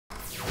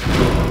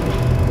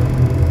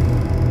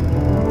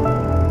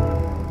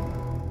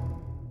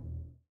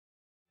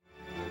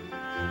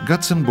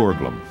Gutzon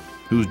Borglum,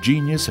 whose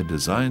genius had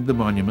designed the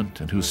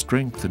monument and whose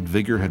strength and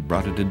vigor had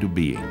brought it into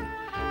being,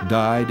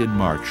 died in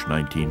March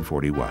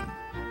 1941.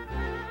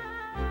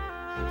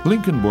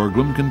 Lincoln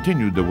Borglum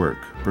continued the work,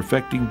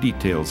 perfecting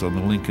details on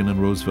the Lincoln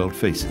and Roosevelt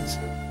faces,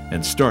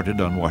 and started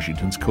on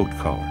Washington's coat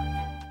collar.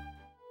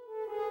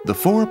 The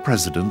four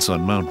presidents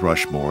on Mount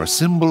Rushmore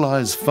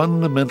symbolize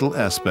fundamental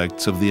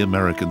aspects of the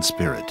American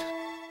spirit.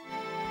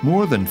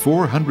 More than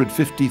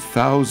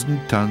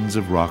 450,000 tons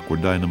of rock were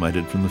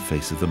dynamited from the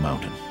face of the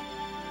mountain.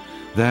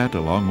 That,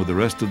 along with the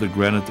rest of the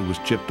granite that was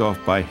chipped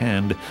off by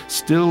hand,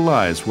 still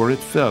lies where it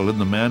fell in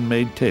the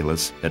man-made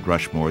talus at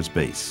Rushmore's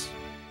base.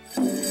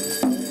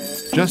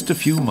 Just a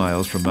few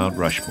miles from Mount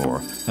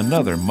Rushmore,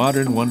 another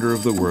modern wonder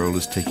of the world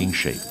is taking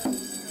shape: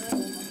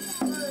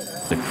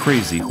 the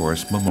Crazy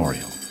Horse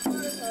Memorial.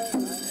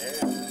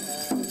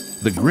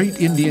 The great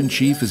Indian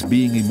chief is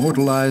being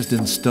immortalized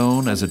in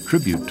stone as a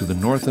tribute to the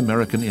North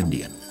American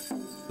Indian,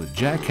 with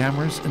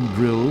jackhammers and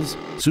drills,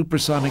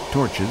 supersonic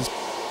torches,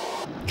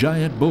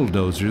 giant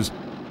bulldozers,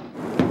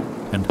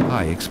 and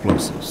high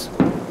explosives.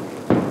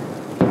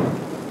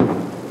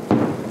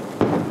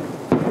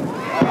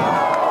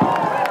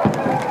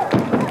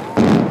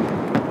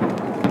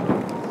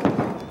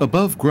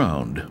 Above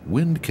ground,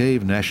 Wind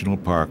Cave National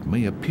Park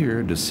may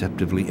appear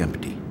deceptively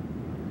empty.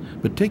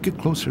 But take a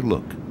closer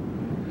look.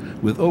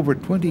 With over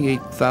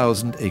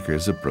 28,000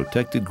 acres of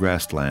protected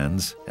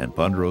grasslands and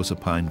ponderosa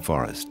pine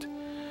forest,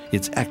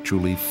 it's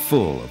actually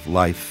full of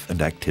life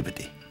and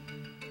activity.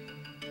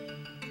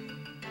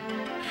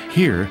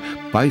 Here,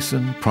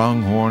 bison,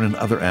 pronghorn, and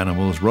other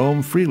animals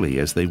roam freely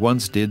as they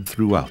once did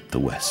throughout the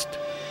West.